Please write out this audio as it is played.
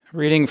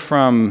Reading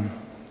from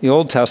the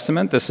Old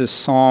Testament, this is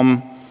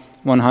Psalm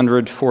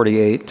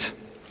 148.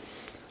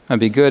 It'd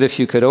be good if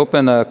you could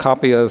open a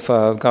copy of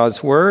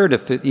God's Word,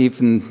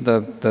 even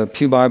the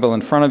Pew Bible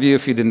in front of you,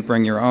 if you didn't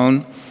bring your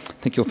own. I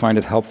think you'll find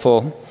it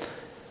helpful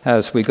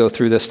as we go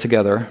through this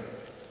together.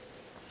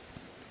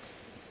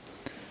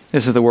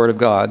 This is the Word of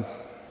God.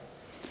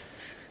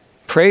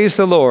 Praise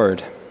the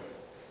Lord.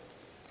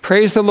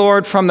 Praise the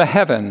Lord from the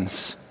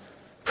heavens.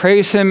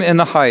 Praise Him in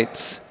the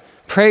heights.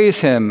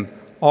 Praise Him,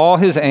 all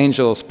His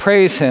angels.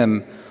 Praise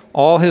Him,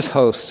 all His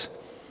hosts.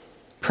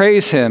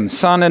 Praise Him,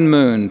 sun and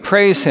moon.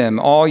 Praise Him,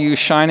 all you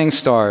shining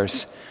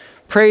stars.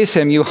 Praise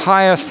Him, you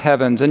highest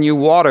heavens and you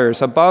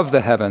waters above the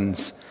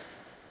heavens.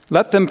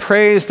 Let them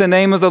praise the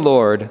name of the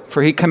Lord,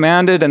 for He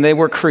commanded and they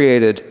were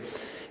created,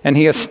 and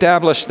He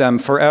established them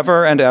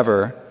forever and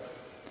ever.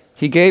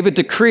 He gave a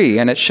decree,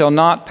 and it shall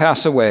not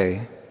pass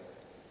away.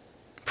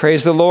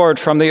 Praise the Lord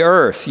from the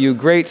earth, you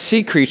great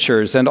sea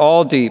creatures and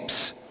all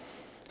deeps.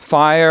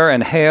 Fire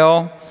and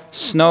hail,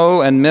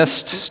 snow and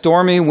mist,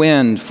 stormy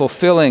wind,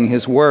 fulfilling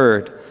His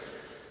word.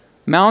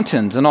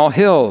 Mountains and all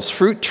hills,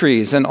 fruit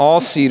trees and all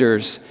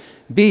cedars,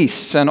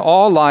 beasts and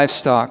all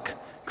livestock,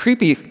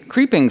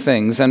 creeping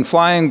things and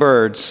flying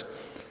birds,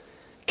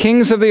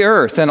 kings of the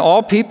earth and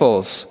all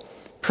peoples,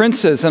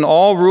 princes and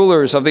all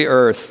rulers of the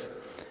earth,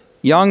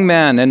 young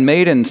men and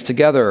maidens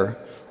together,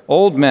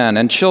 old men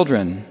and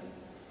children.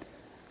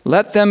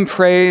 Let them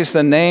praise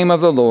the name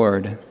of the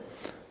Lord,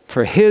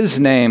 for His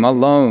name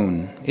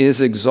alone is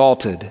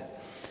exalted.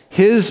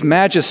 His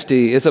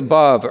majesty is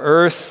above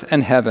earth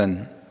and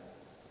heaven.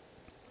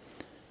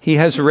 He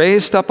has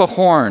raised up a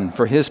horn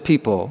for His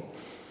people,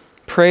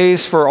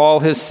 praise for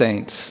all His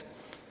saints,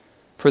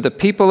 for the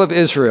people of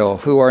Israel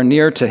who are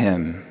near to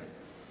Him.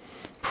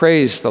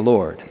 Praise the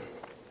Lord.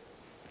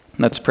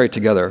 Let's pray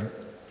together.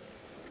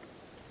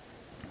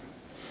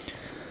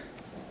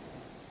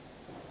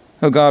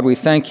 Oh God, we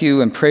thank You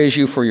and praise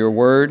You for Your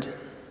word.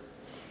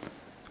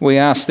 We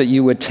ask that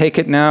You would take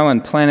it now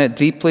and plant it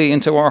deeply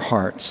into our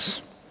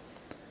hearts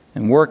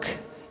and work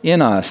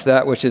in us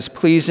that which is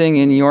pleasing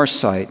in Your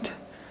sight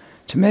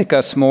to make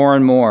us more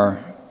and more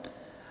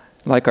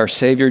like our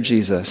Savior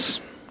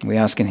Jesus. We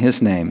ask in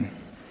His name.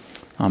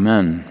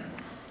 Amen.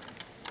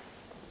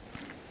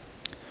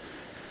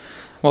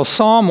 Well,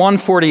 Psalm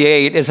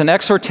 148 is an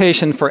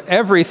exhortation for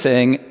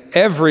everything,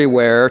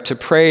 everywhere to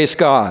praise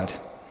God.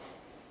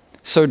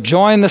 So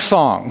join the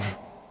song.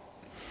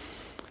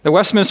 The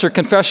Westminster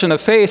Confession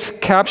of Faith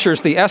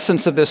captures the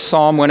essence of this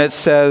psalm when it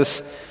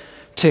says,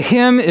 "To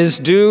Him is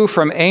due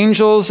from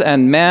angels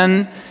and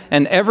men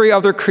and every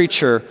other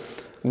creature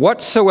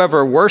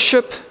whatsoever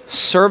worship,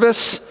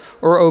 service,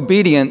 or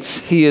obedience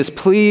He is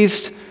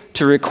pleased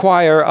to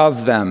require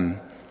of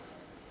them."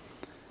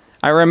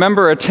 I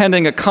remember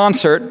attending a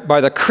concert by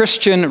the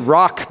Christian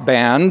rock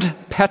band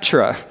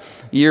Petra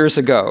years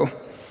ago.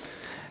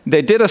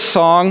 They did a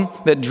song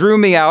that drew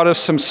me out of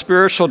some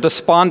spiritual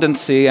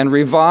despondency and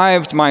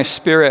revived my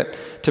spirit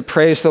to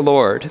praise the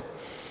Lord.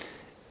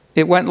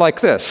 It went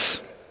like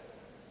this.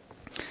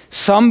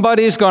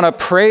 Somebody's going to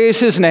praise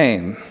His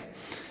name.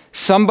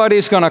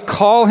 Somebody's going to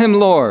call Him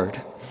Lord.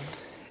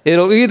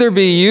 It'll either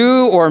be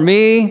you or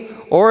me,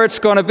 or it's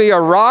going to be a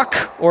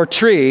rock or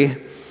tree.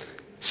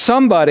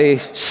 Somebody,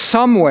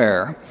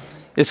 somewhere,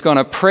 is going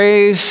to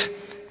praise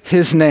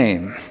His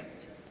name.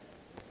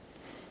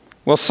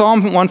 Well,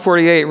 Psalm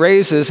 148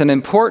 raises an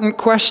important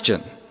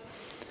question.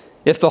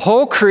 If the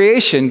whole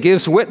creation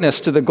gives witness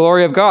to the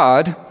glory of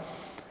God,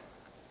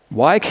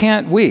 why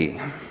can't we?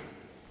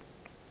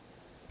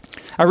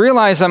 I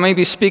realize I may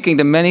be speaking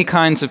to many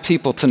kinds of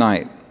people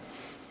tonight,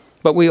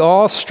 but we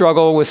all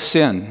struggle with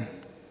sin.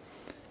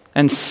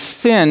 And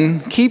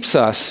sin keeps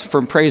us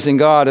from praising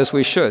God as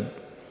we should.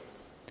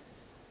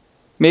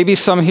 Maybe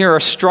some here are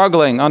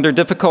struggling under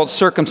difficult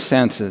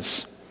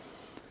circumstances.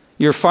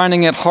 You're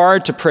finding it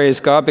hard to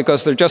praise God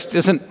because there just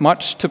isn't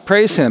much to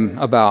praise Him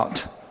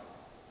about.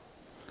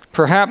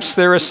 Perhaps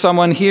there is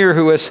someone here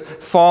who has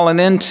fallen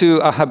into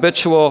a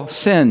habitual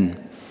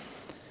sin.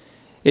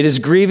 It is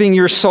grieving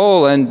your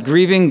soul and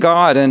grieving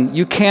God, and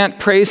you can't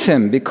praise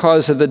Him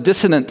because of the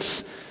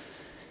dissonance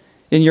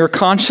in your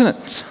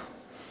conscience.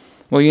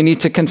 Well, you need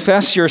to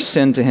confess your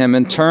sin to Him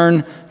and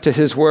turn to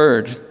His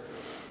word.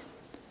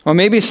 Or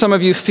maybe some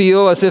of you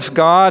feel as if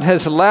God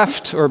has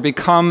left or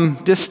become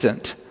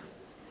distant.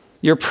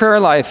 Your prayer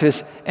life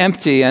is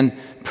empty and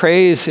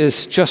praise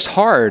is just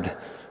hard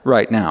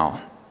right now.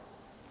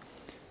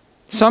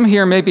 Some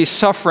here may be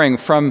suffering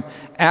from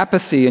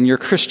apathy in your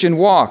Christian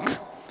walk.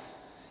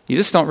 You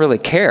just don't really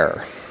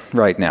care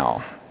right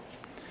now.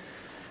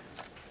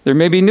 There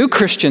may be new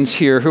Christians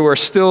here who are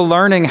still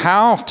learning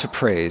how to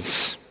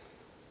praise.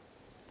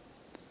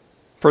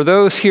 For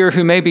those here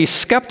who may be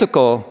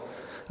skeptical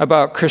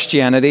about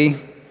Christianity,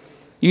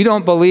 you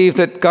don't believe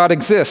that God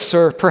exists,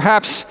 or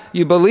perhaps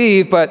you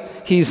believe, but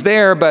He's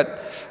there,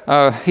 but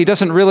He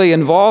doesn't really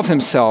involve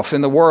Himself in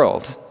the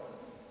world.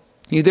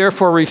 You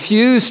therefore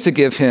refuse to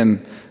give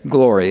Him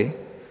glory.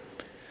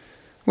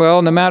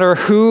 Well, no matter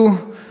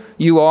who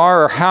you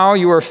are or how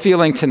you are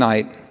feeling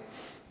tonight,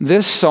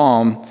 This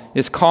psalm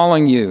is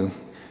calling you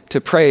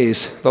to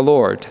praise the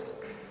Lord.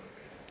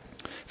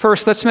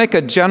 First, let's make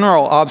a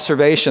general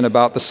observation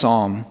about the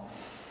psalm.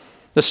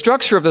 The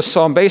structure of the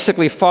psalm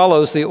basically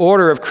follows the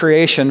order of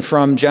creation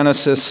from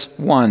Genesis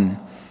 1.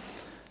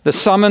 The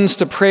summons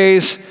to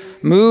praise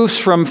moves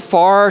from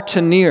far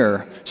to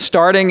near,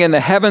 starting in the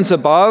heavens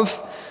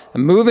above,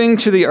 moving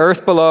to the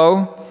earth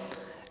below,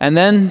 and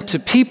then to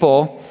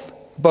people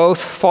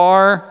both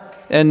far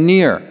and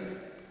near.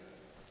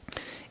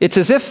 It's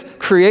as if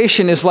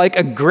creation is like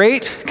a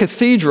great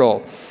cathedral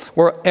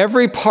where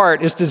every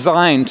part is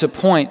designed to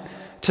point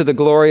to the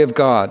glory of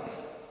God.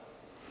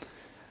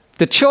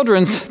 The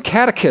Children's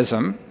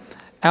Catechism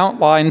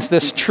outlines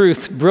this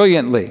truth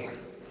brilliantly.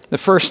 The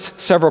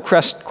first several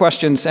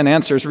questions and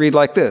answers read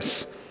like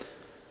this: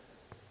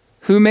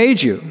 Who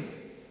made you?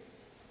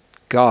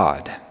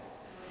 God.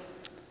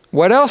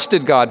 What else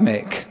did God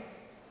make?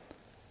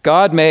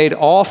 God made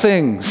all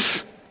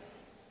things.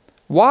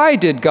 Why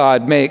did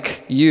God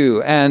make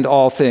you and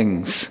all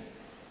things?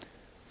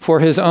 For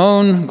his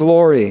own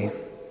glory.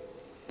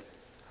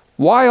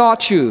 Why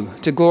ought you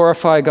to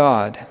glorify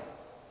God?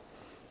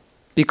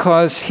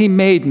 Because he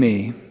made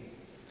me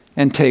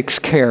and takes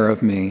care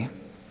of me.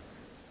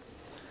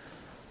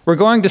 We're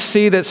going to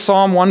see that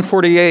Psalm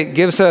 148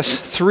 gives us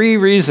 3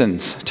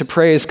 reasons to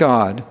praise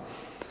God.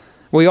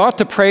 We ought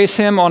to praise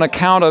him on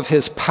account of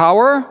his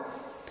power,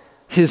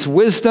 his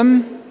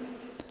wisdom,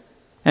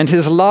 and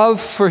his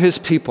love for his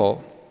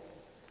people.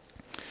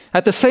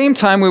 At the same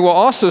time, we will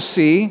also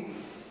see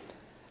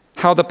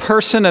how the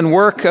person and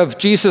work of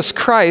Jesus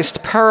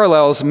Christ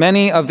parallels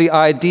many of the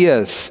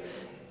ideas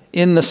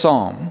in the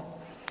psalm.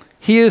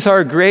 He is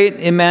our great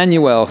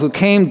Emmanuel who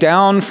came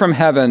down from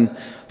heaven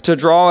to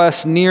draw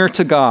us near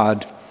to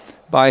God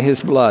by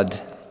his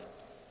blood.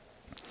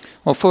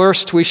 Well,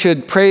 first, we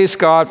should praise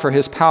God for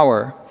his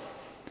power.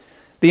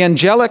 The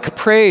angelic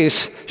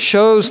praise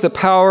shows the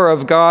power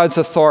of God's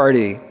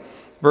authority.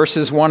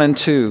 Verses 1 and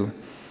 2.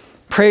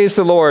 Praise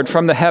the Lord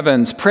from the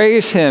heavens.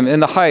 Praise him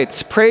in the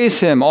heights. Praise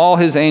him, all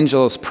his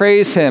angels.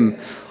 Praise him,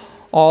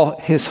 all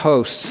his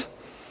hosts.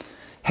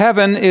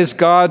 Heaven is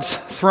God's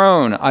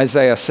throne,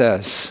 Isaiah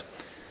says.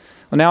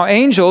 Well, now,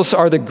 angels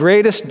are the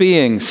greatest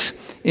beings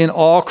in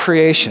all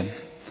creation,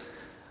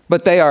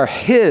 but they are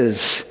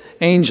his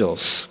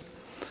angels.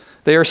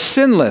 They are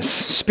sinless,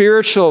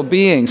 spiritual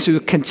beings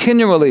who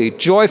continually,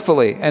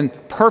 joyfully, and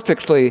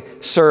perfectly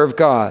serve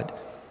God.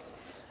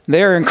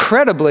 They are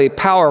incredibly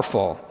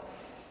powerful.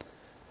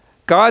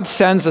 God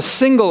sends a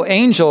single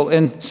angel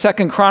in 2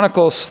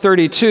 Chronicles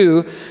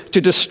 32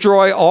 to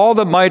destroy all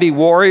the mighty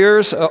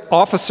warriors,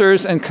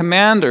 officers, and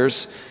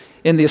commanders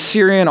in the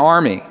Assyrian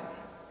army.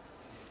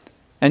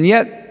 And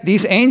yet,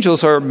 these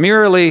angels are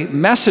merely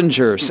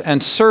messengers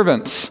and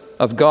servants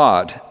of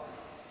God.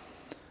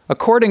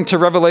 According to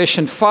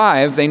Revelation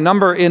 5, they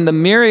number in the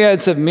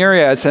myriads of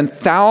myriads and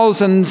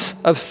thousands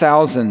of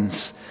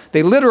thousands.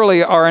 They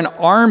literally are an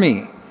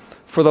army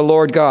for the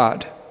Lord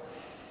God.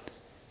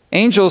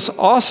 Angels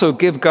also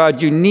give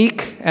God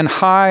unique and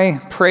high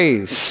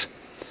praise.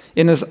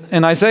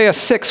 In Isaiah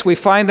 6, we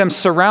find them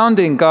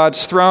surrounding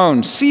God's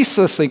throne,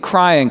 ceaselessly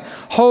crying,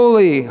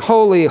 "Holy,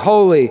 holy,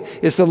 holy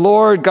is the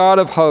Lord God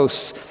of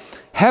hosts.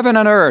 Heaven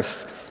and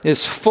earth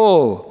is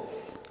full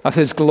of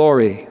his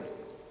glory."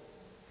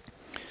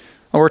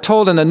 And we're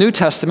told in the New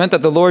Testament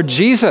that the Lord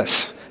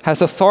Jesus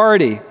has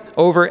authority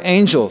over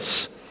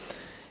angels.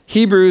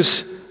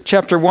 Hebrews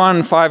chapter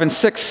 1, 5 and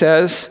 6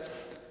 says,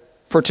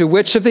 "For to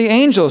which of the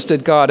angels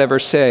did God ever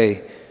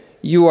say,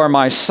 'You are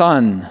my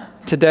son,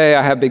 today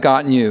I have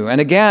begotten you'?"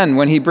 And again,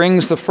 when he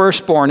brings the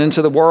firstborn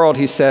into the world,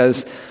 he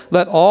says,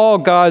 "Let all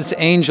God's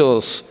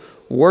angels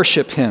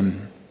worship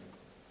him."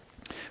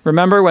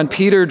 Remember when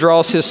Peter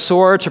draws his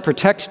sword to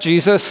protect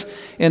Jesus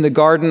in the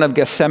Garden of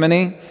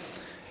Gethsemane?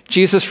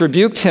 Jesus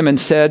rebuked him and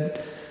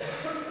said,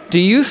 "Do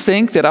you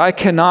think that I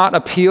cannot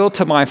appeal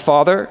to my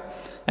Father,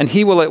 and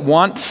he will at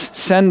once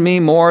send me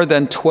more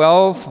than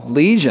 12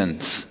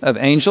 legions of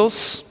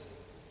angels?"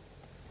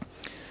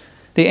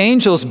 The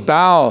angels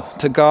bow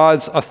to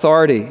God's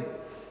authority,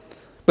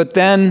 but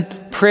then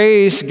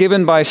praise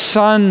given by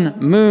sun,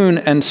 moon,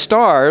 and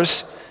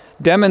stars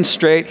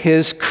demonstrate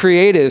his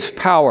creative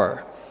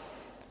power.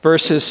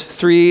 Verses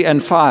 3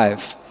 and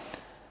 5.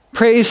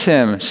 "Praise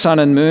him, sun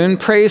and moon,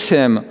 praise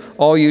him,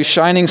 all you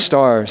shining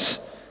stars.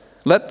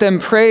 Let them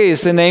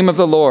praise the name of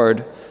the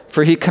Lord,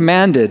 for he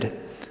commanded,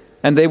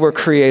 and they were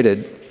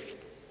created."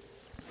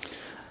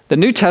 The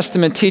New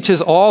Testament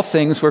teaches all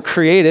things were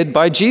created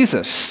by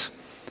Jesus.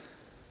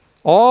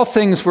 All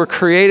things were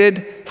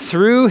created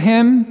through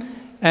him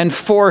and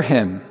for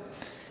him.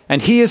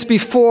 And he is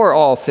before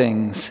all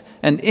things,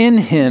 and in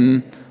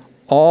him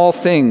all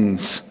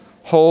things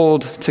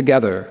hold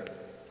together.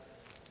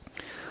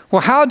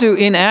 Well, how do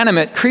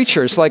inanimate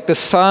creatures like the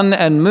sun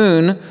and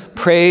moon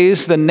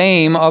praise the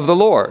name of the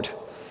Lord?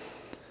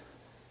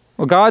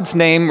 Well, God's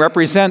name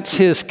represents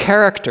his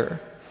character,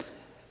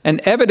 and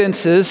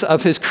evidences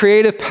of his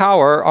creative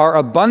power are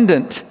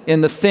abundant in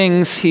the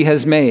things he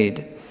has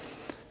made.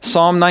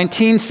 Psalm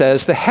 19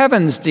 says, "The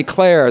heavens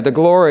declare the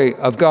glory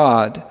of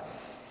God."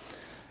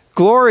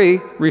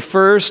 Glory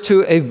refers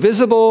to a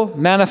visible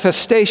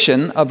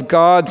manifestation of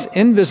God's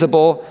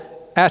invisible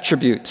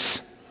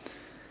attributes.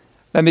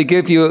 Let me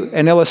give you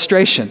an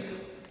illustration.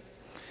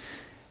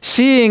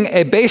 Seeing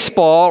a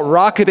baseball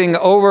rocketing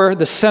over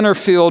the center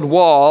field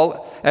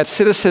wall at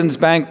Citizens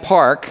Bank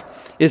Park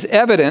is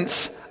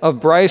evidence of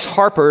Bryce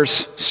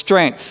Harper's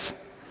strength.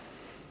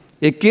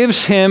 It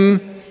gives him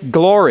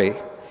glory,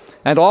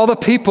 and all the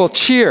people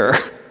cheer.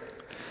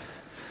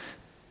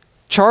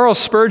 Charles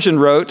Spurgeon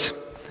wrote,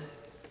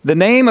 "The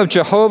name of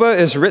Jehovah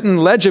is written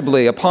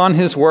legibly upon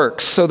his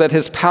works, so that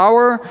his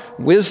power,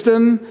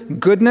 wisdom,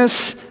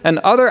 goodness, and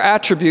other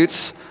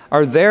attributes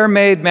are there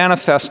made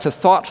manifest to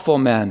thoughtful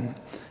men,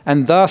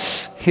 and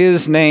thus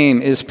his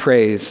name is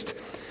praised."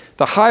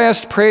 The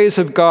highest praise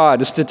of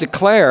God is to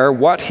declare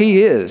what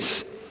he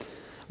is.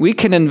 We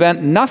can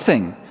invent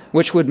nothing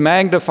which would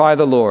magnify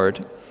the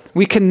Lord.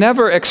 We can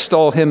never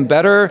extol him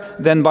better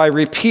than by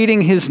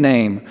repeating his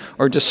name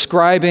or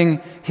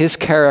describing his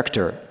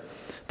character.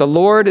 The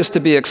Lord is to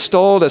be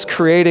extolled as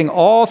creating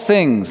all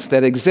things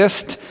that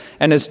exist,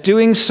 and as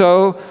doing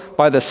so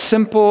by the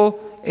simple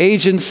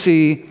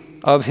agency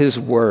of his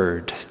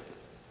word.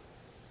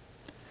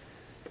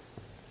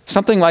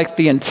 Something like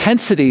the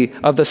intensity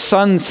of the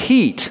sun's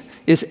heat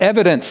is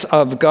evidence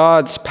of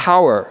God's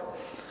power.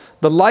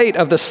 The light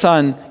of the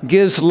sun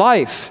gives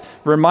life,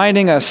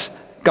 reminding us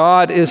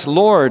God is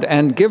Lord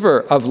and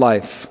giver of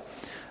life.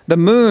 The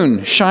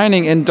moon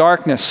shining in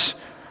darkness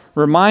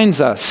reminds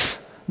us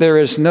there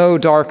is no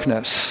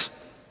darkness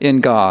in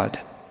God.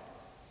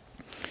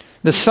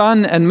 The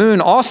sun and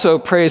moon also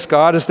praise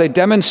God as they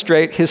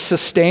demonstrate his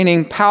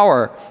sustaining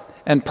power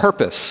and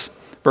purpose.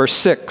 Verse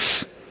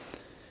 6,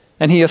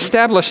 "And he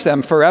established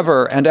them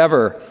forever and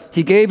ever.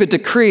 He gave a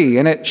decree,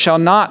 and it shall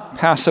not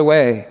pass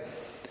away."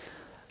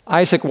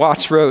 Isaac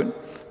Watts wrote,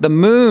 "The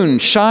moon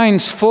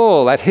shines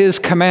full at his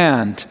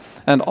command,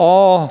 and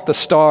all the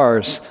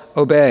stars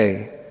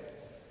obey."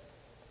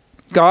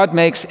 God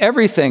makes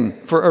everything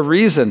for a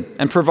reason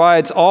and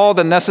provides all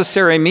the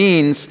necessary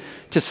means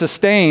to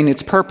sustain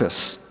its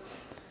purpose.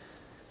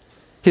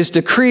 His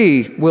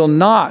decree will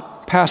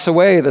not pass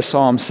away, the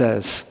psalm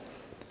says.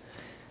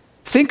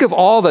 Think of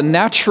all the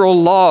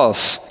natural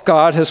laws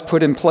God has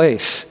put in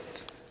place,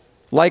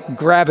 like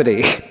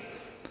gravity.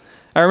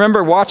 I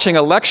remember watching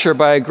a lecture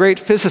by a great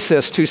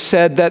physicist who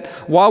said that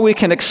while we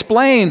can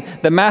explain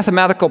the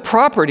mathematical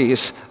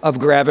properties of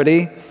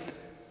gravity,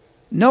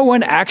 no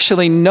one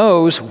actually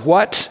knows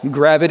what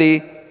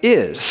gravity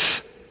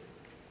is.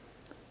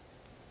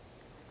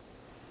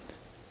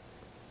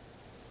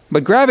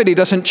 But gravity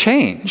doesn't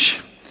change.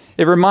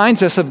 It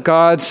reminds us of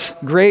God's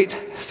great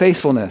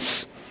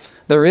faithfulness.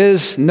 There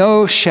is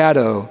no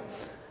shadow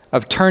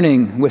of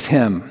turning with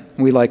him,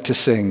 we like to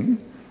sing.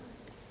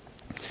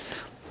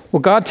 Well,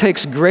 God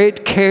takes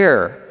great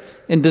care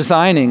in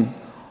designing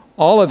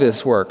all of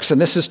his works, and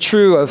this is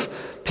true of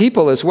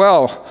people as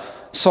well.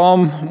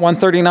 Psalm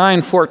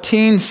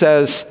 139:14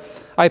 says,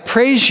 "I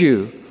praise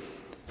you,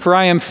 for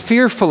I am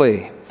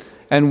fearfully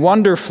and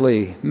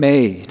wonderfully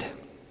made."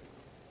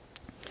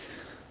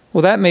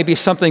 Well, that may be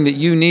something that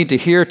you need to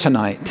hear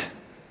tonight.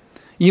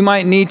 You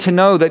might need to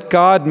know that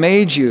God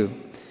made you,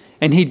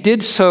 and he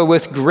did so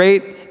with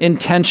great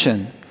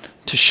intention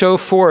to show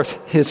forth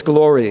his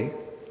glory.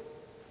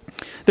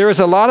 There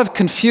is a lot of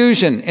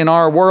confusion in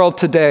our world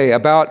today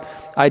about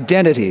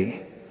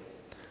identity.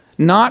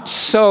 Not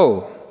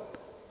so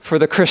for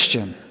the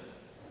Christian.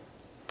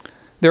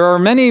 There are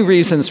many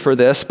reasons for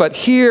this, but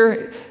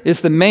here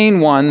is the main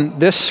one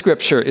this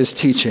scripture is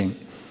teaching.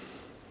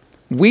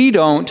 We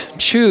don't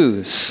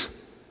choose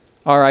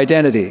our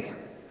identity.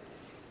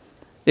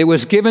 It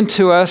was given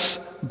to us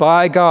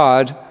by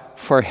God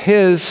for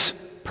his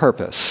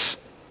purpose.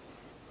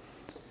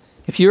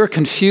 If you are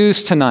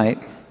confused tonight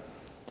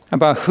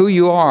about who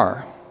you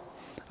are,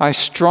 I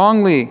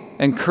strongly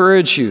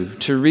encourage you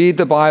to read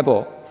the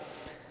Bible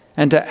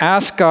and to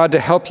ask God to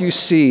help you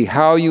see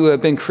how you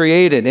have been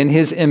created in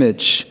his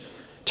image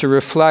to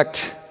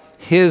reflect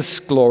his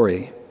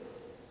glory.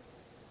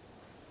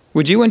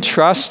 Would you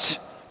entrust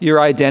your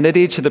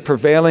identity to the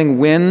prevailing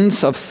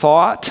winds of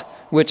thought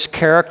which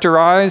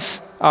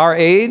characterize our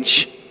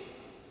age?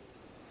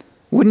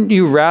 Wouldn't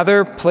you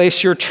rather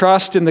place your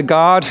trust in the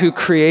God who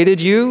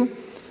created you,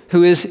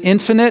 who is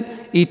infinite,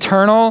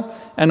 eternal,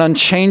 and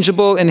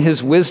unchangeable in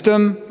his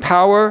wisdom,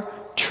 power,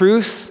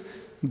 truth,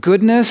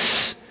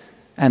 goodness,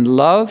 and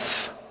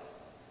love?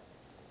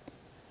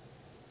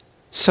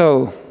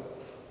 So,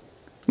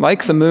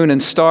 like the moon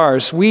and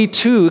stars, we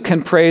too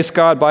can praise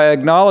God by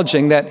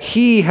acknowledging that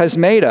he has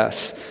made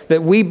us,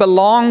 that we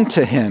belong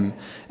to him,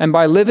 and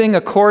by living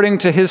according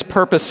to his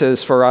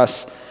purposes for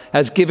us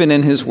as given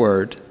in his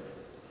word.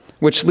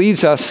 Which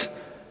leads us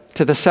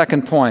to the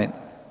second point.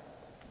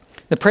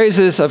 The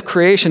praises of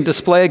creation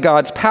display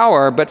God's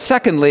power, but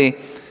secondly,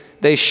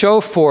 they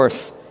show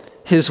forth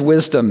his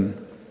wisdom.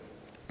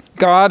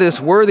 God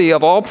is worthy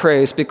of all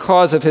praise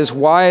because of his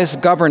wise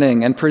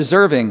governing and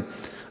preserving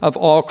of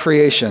all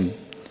creation.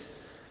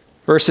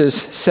 Verses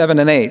 7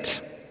 and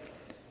 8.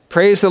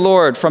 Praise the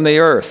Lord from the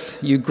earth,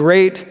 you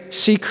great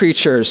sea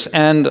creatures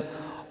and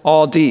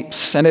all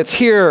deeps. And it's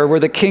here where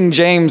the King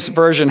James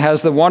Version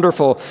has the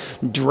wonderful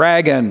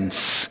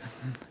dragons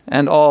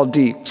and all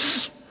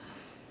deeps.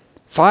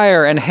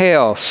 Fire and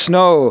hail,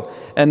 snow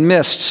and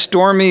mist,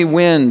 stormy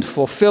wind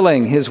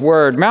fulfilling his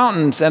word,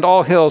 mountains and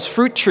all hills,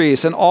 fruit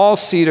trees and all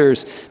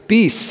cedars,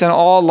 beasts and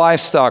all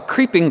livestock,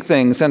 creeping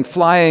things and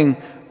flying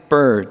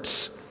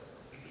birds.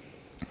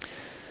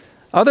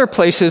 Other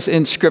places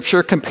in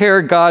Scripture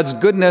compare God's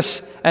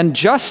goodness and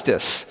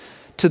justice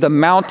to the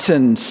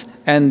mountains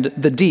and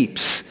the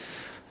deeps.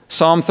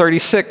 Psalm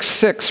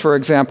 36:6, for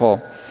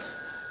example.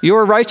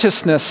 Your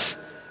righteousness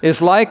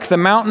is like the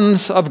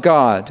mountains of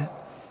God.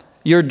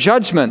 Your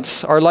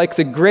judgments are like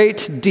the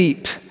great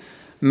deep.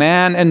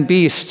 Man and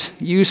beast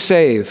you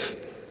save,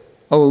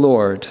 O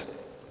Lord.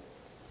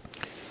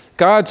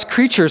 God's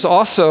creatures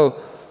also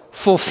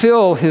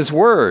fulfill his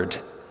word.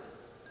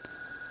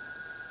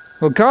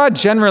 Well, God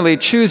generally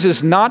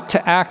chooses not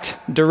to act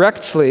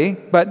directly,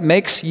 but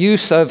makes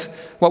use of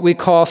what we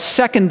call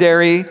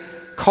secondary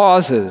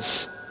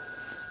causes.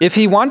 If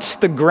he wants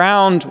the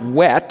ground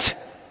wet,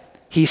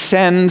 he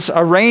sends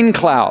a rain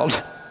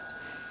cloud.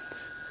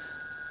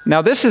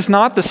 Now, this is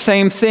not the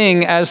same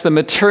thing as the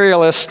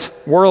materialist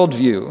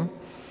worldview.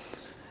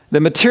 The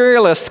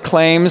materialist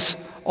claims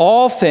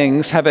all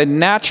things have a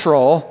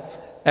natural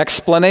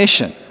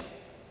explanation.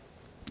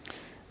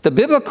 The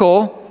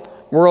biblical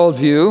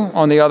worldview,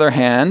 on the other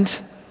hand,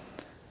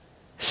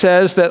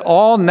 says that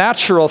all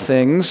natural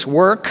things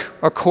work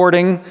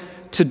according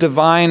to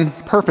divine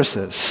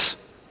purposes.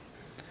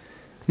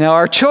 Now,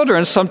 our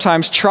children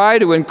sometimes try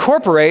to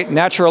incorporate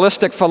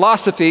naturalistic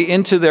philosophy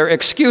into their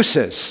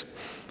excuses.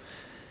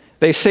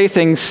 They say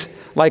things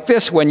like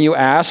this when you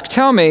ask,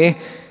 "Tell me,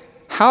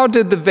 how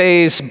did the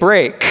vase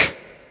break?"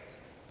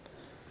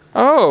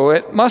 "Oh,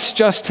 it must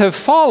just have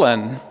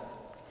fallen."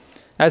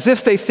 As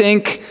if they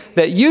think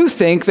that you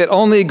think that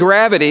only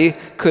gravity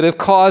could have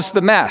caused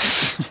the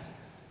mess.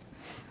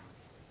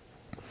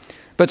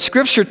 But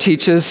Scripture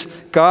teaches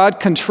God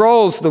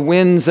controls the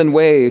winds and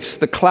waves,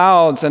 the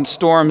clouds and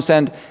storms,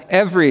 and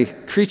every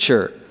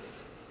creature.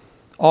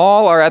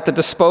 All are at the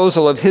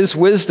disposal of his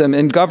wisdom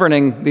in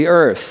governing the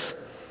earth.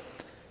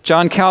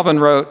 John Calvin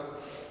wrote,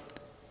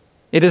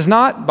 "It is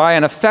not by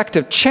an effect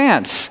of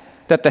chance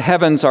that the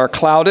heavens are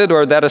clouded,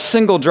 or that a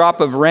single drop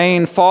of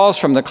rain falls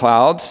from the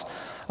clouds,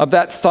 of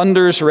that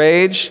thunder's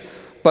rage,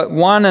 but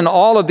one and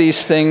all of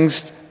these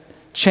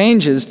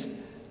changes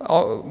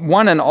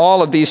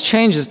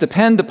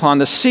depend upon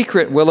the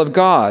secret will of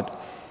God,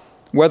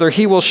 whether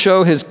he will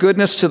show his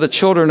goodness to the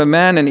children of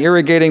men in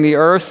irrigating the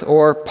earth,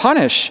 or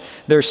punish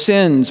their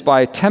sins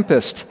by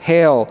tempest,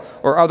 hail,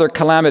 or other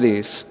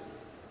calamities.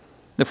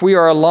 If we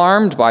are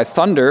alarmed by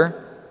thunder,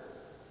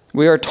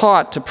 we are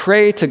taught to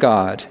pray to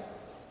God.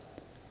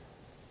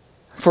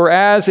 For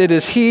as it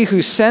is he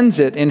who sends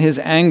it in his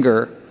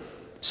anger,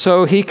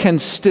 so he can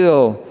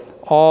still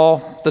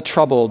all the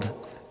troubled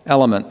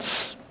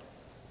elements."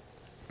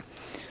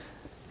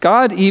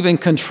 God even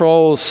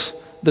controls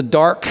the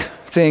dark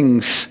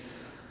things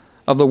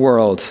of the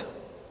world.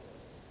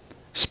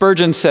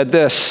 Spurgeon said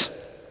this,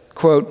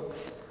 quote,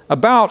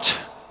 "About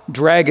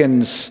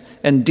dragons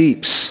and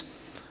deeps,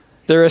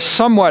 there is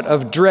somewhat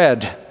of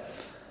dread,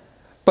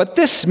 but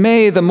this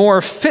may the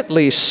more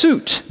fitly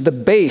suit the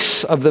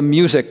bass of the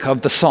music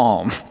of the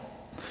psalm.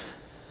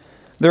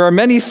 There are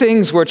many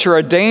things which are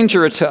a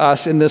danger to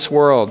us in this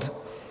world.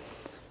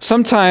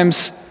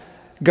 Sometimes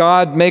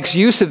God makes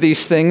use of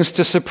these things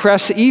to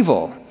suppress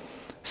evil,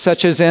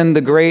 such as in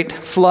the great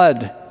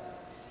flood.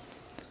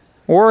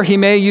 Or he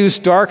may use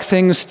dark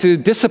things to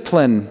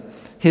discipline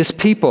his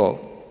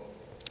people.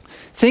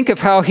 Think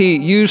of how he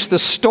used the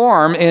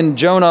storm in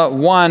Jonah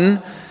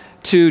 1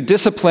 to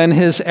discipline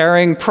his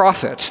erring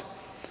prophet.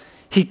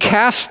 He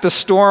cast the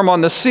storm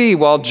on the sea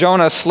while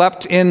Jonah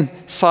slept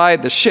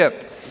inside the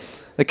ship.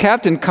 The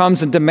captain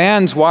comes and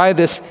demands why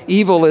this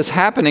evil is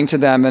happening to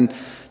them, and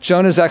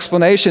Jonah's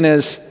explanation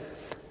is,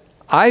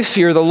 "I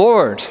fear the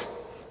Lord,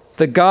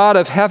 the God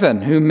of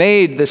heaven, who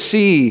made the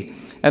sea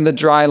and the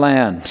dry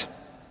land."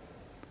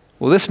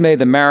 Well, this made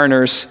the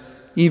mariners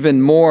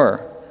even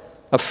more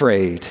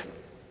afraid.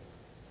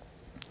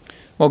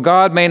 Well,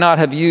 God may not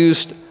have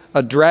used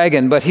a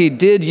dragon, but he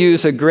did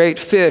use a great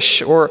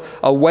fish or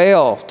a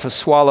whale to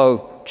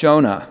swallow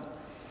Jonah.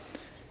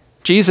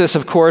 Jesus,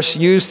 of course,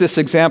 used this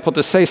example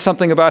to say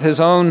something about his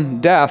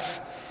own death.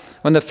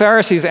 When the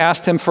Pharisees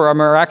asked him for a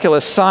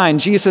miraculous sign,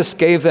 Jesus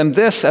gave them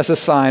this as a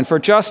sign. For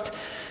just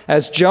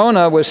as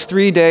Jonah was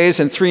 3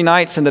 days and 3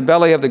 nights in the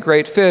belly of the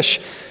great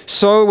fish,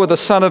 so will the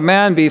Son of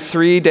Man be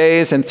 3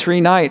 days and 3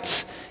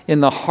 nights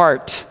in the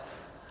heart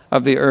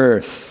of the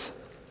earth.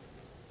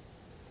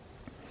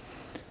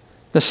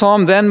 The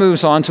psalm then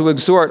moves on to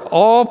exhort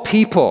all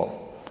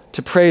people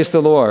to praise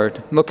the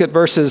Lord. Look at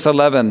verses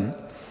 11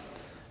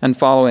 and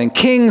following.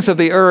 "Kings of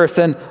the earth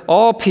and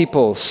all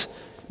peoples,"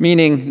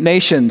 meaning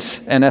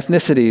nations and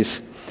ethnicities,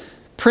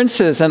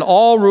 "princes and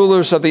all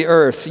rulers of the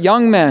earth,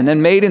 young men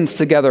and maidens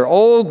together,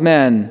 old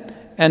men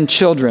and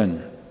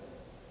children.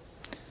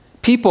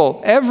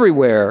 People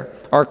everywhere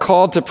are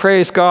called to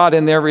praise God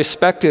in their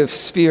respective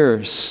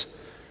spheres.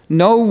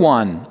 No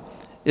one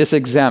is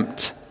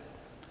exempt.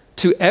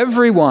 To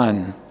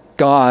everyone,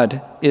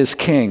 God is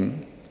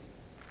king.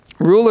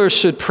 Rulers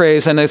should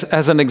praise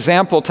as an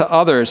example to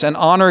others and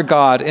honor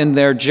God in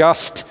their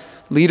just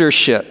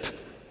leadership.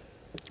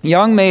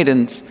 Young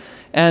maidens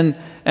and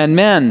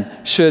men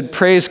should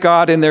praise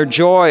God in their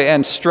joy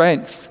and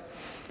strength.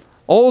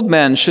 Old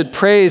men should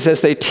praise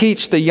as they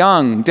teach the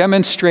young,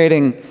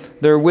 demonstrating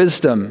their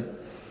wisdom.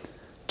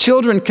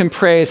 Children can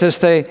praise as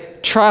they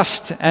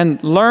trust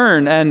and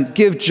learn and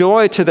give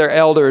joy to their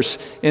elders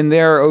in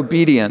their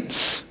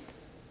obedience.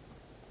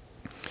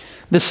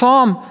 The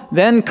psalm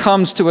then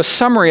comes to a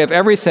summary of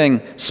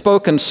everything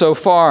spoken so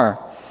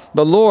far.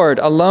 The Lord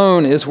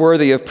alone is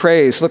worthy of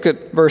praise. Look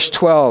at verse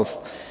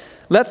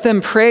 12. Let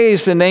them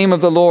praise the name of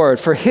the Lord,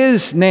 for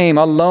his name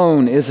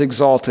alone is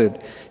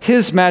exalted.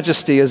 His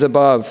majesty is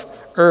above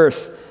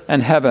earth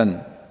and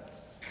heaven.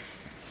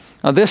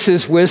 Now, this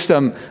is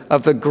wisdom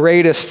of the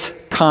greatest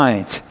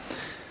kind.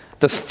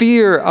 The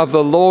fear of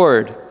the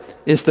Lord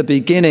is the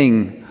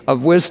beginning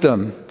of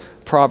wisdom,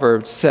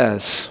 Proverbs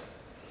says.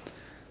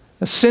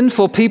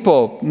 Sinful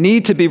people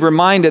need to be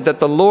reminded that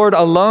the Lord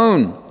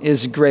alone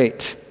is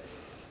great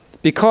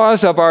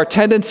because of our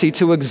tendency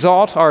to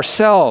exalt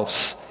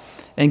ourselves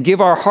and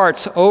give our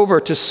hearts over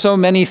to so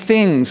many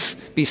things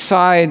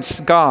besides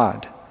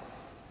God.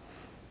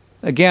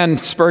 Again,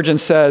 Spurgeon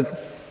said,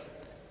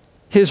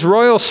 his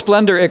royal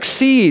splendor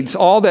exceeds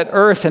all that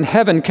earth and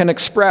heaven can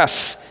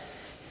express.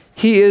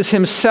 He is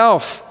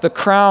himself the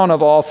crown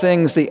of all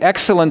things, the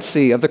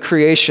excellency of the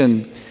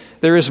creation.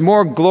 There is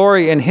more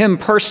glory in him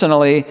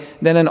personally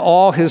than in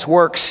all his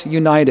works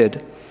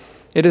united.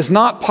 It is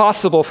not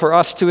possible for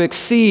us to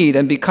exceed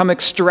and become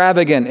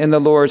extravagant in the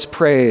Lord's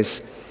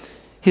praise.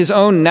 His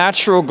own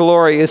natural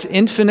glory is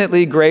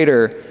infinitely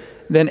greater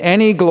than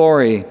any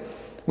glory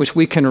which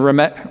we can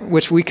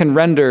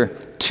render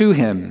to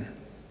him.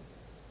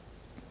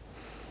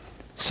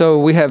 So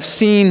we have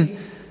seen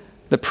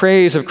the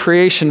praise of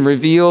creation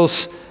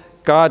reveals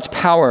God's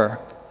power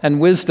and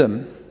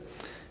wisdom.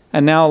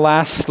 And now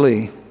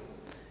lastly,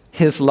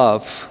 his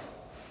love.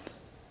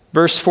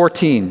 Verse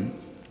 14,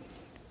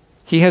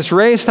 he has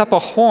raised up a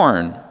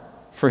horn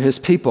for his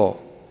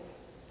people,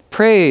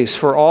 praise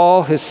for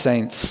all his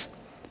saints,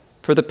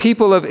 for the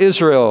people of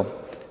Israel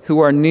who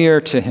are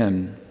near to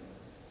him.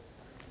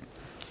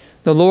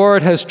 The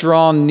Lord has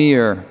drawn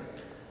near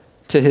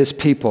to his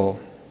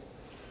people.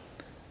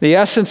 The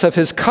essence of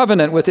his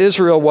covenant with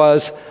Israel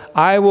was,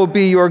 I will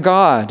be your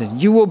God,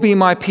 you will be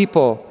my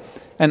people,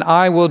 and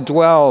I will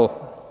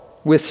dwell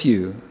with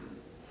you.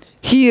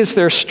 He is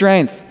their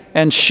strength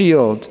and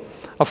shield,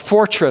 a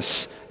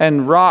fortress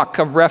and rock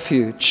of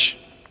refuge.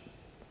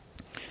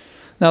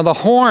 Now, the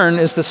horn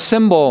is the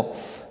symbol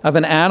of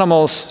an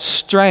animal's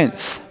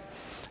strength.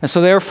 And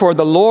so therefore,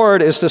 the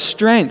Lord is the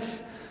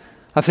strength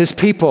of his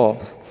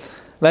people.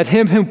 Let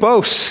him who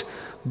boasts,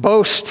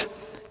 boast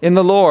in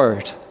the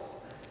Lord.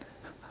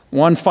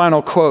 One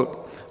final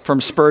quote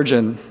from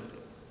Spurgeon.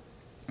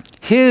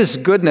 His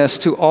goodness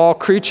to all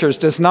creatures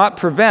does not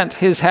prevent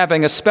his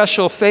having a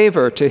special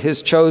favor to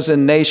his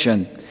chosen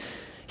nation.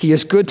 He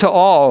is good to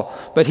all,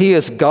 but he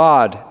is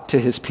God to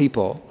his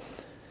people.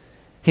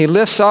 He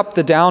lifts up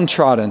the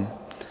downtrodden,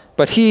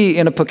 but he,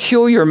 in a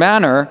peculiar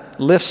manner,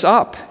 lifts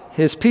up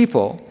his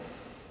people.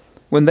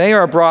 When they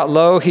are brought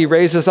low, he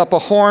raises up a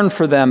horn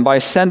for them by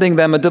sending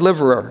them a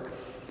deliverer.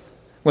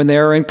 When they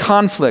are in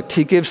conflict,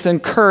 he gives them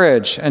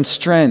courage and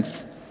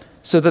strength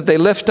so that they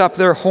lift up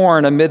their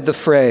horn amid the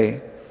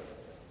fray.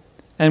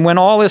 And when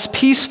all is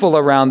peaceful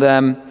around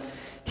them,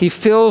 he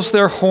fills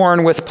their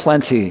horn with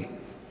plenty,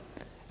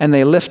 and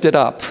they lift it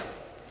up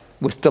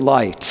with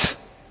delight.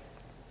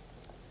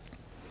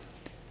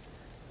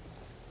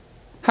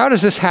 How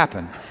does this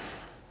happen?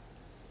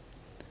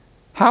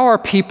 How are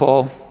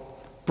people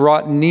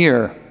brought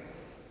near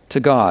to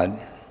God?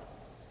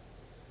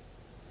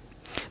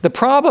 The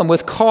problem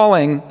with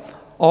calling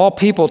all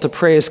people to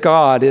praise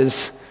God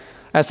is,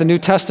 as the New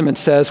Testament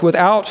says,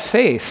 without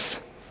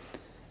faith,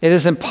 it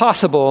is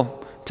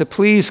impossible to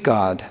please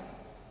God.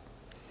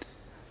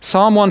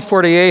 Psalm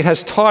 148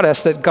 has taught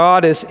us that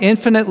God is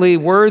infinitely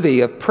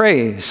worthy of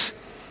praise.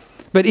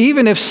 But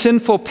even if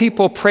sinful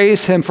people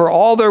praise him for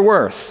all they're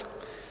worth,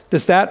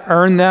 does that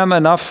earn them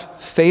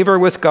enough favor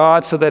with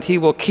God so that he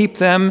will keep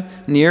them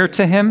near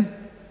to him?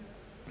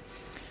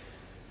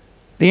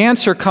 The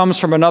answer comes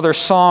from another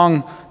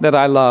song that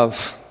I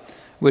love,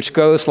 which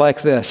goes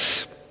like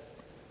this.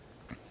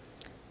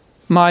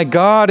 My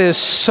God is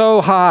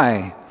so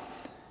high,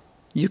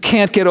 you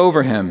can't get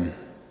over him.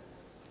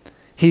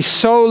 He's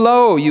so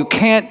low, you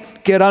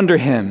can't get under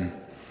him.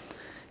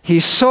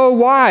 He's so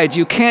wide,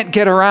 you can't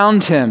get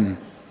around him.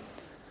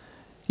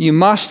 You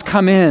must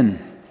come in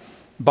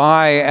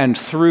by and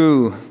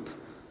through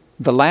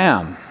the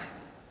Lamb.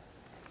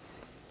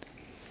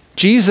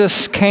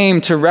 Jesus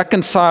came to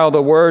reconcile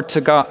the world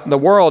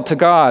to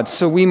God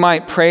so we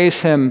might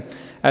praise him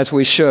as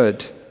we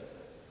should.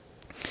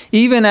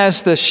 Even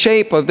as the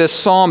shape of this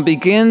psalm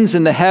begins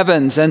in the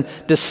heavens and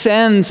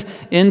descends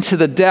into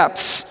the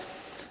depths,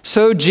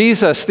 so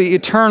Jesus, the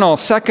eternal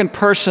second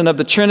person of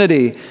the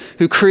Trinity,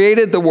 who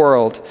created the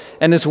world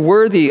and is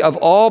worthy of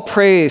all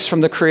praise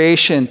from the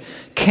creation,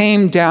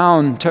 came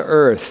down to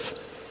earth.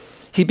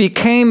 He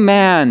became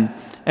man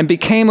and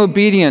became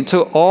obedient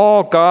to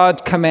all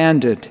God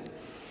commanded.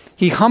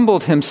 He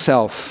humbled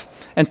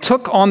himself and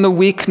took on the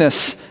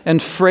weakness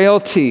and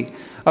frailty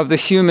of the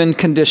human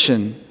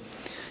condition.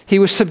 He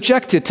was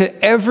subjected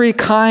to every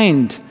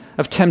kind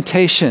of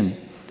temptation,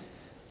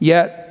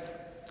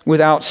 yet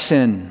without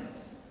sin.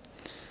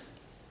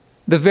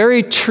 The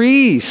very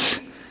trees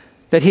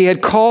that he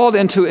had called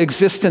into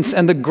existence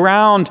and the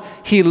ground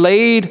he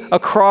laid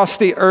across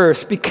the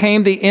earth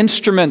became the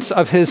instruments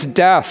of his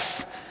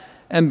death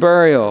and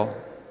burial.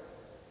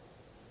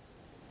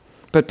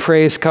 But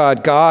praise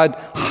God,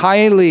 God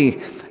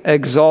highly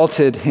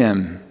exalted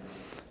him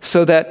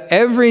so that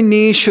every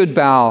knee should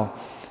bow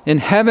in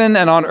heaven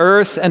and on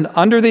earth and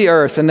under the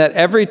earth, and that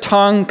every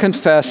tongue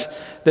confess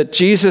that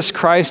Jesus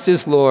Christ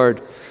is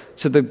Lord,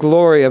 to the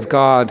glory of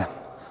God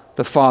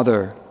the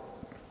Father.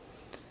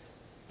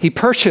 He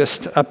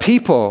purchased a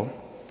people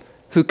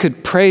who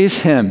could praise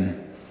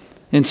him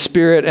in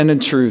spirit and in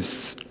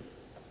truth.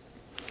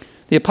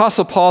 The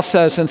Apostle Paul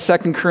says in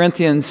 2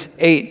 Corinthians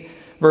 8,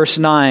 verse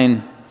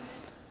 9,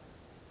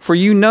 "For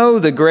you know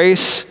the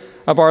grace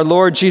of our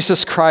Lord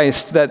Jesus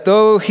Christ, that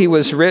though he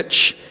was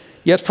rich,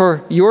 yet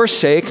for your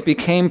sake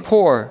became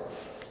poor,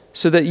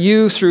 so that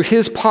you through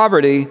his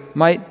poverty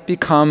might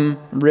become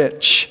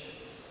rich."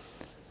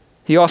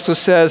 He also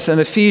says in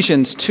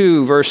Ephesians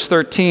 2, verse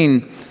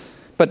 13,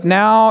 "But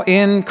now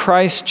in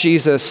Christ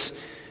Jesus,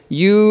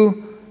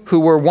 you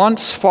who were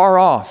once far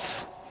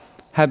off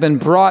have been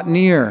brought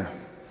near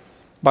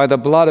by the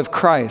blood of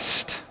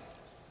Christ."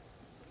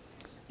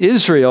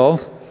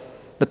 Israel,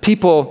 the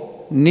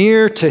people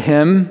near to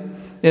him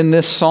in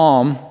this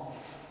psalm,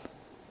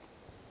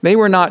 they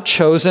were not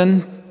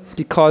chosen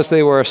because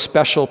they were a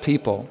special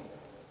people.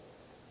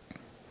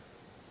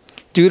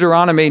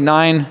 Deuteronomy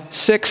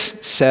 9:6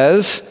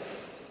 says,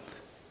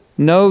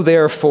 "Know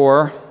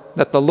therefore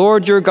that the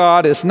Lord your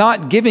God is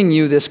not giving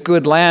you this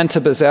good land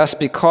to possess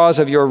because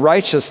of your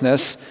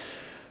righteousness,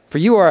 for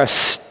you are a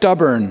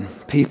stubborn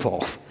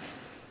people."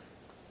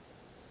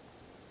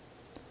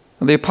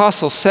 The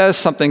Apostle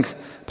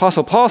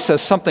Paul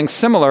says something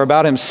similar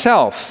about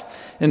himself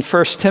in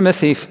 1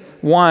 Timothy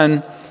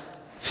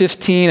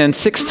 1:15 and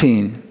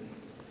 16.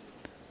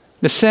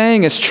 The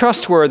saying is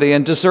trustworthy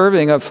and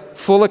deserving of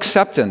full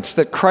acceptance,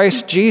 that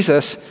Christ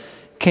Jesus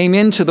came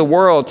into the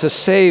world to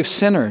save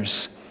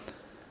sinners,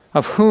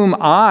 of whom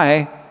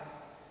I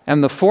am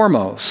the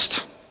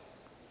foremost.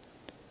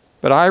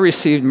 But I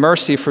received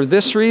mercy for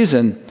this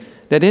reason,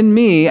 that in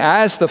me,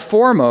 as the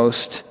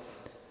foremost,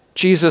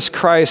 Jesus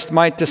Christ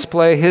might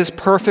display his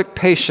perfect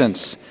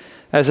patience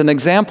as an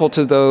example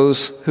to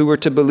those who were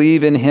to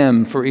believe in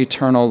him for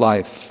eternal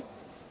life.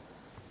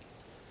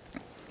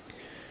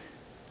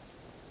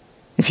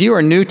 If you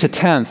are new to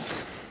 10th,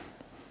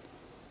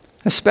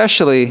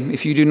 especially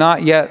if you do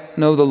not yet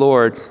know the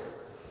Lord,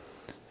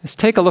 let's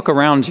take a look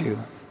around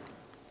you.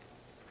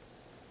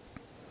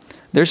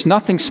 There's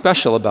nothing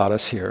special about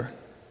us here.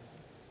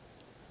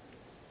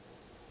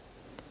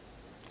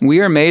 We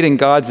are made in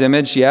God's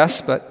image, yes,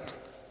 but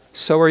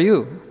so are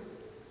you.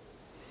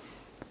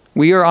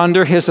 We are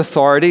under his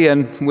authority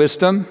and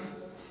wisdom,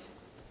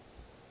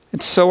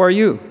 and so are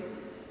you.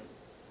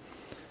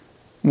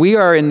 We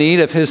are in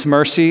need of his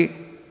mercy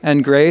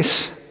and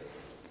grace,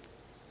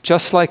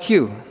 just like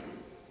you.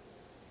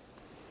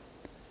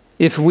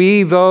 If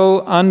we,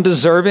 though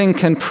undeserving,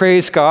 can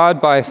praise God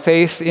by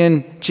faith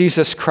in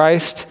Jesus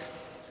Christ,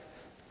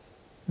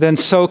 then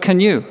so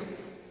can you.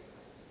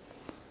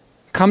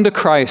 Come to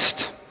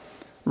Christ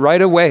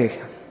right away.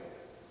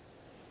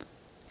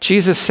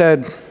 Jesus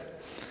said,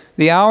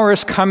 "The hour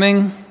is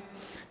coming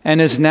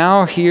and is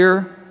now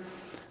here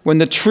when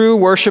the true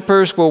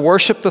worshipers will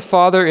worship the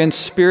Father in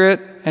spirit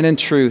and in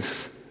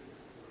truth."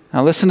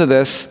 Now listen to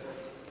this.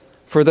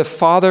 "For the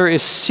Father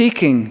is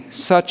seeking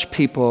such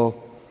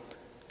people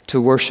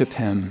to worship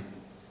him."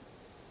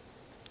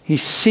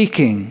 He's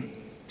seeking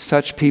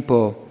such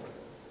people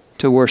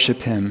to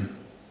worship him.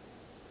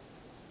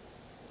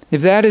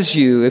 If that is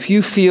you, if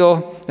you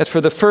feel that for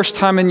the first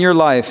time in your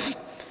life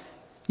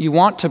you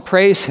want to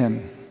praise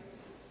him,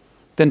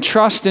 then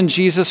trust in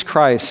Jesus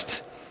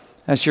Christ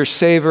as your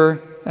Savior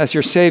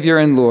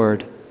and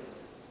Lord,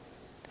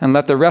 and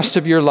let the rest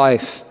of your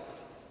life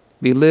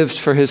be lived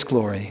for his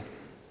glory.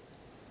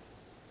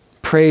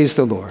 Praise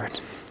the Lord.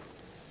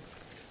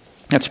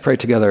 Let's pray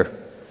together.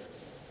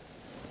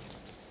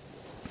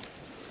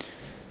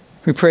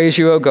 We praise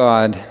you, O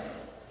God,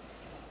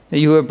 that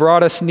you have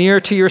brought us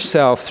near to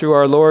yourself through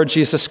our Lord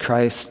Jesus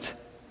Christ.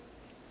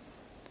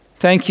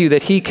 Thank you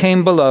that he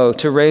came below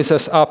to raise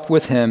us up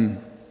with him,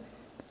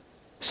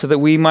 so that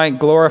we might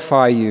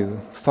glorify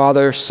you,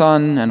 Father,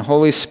 Son, and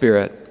Holy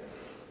Spirit,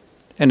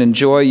 and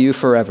enjoy you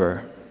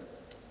forever.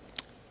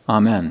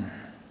 Amen.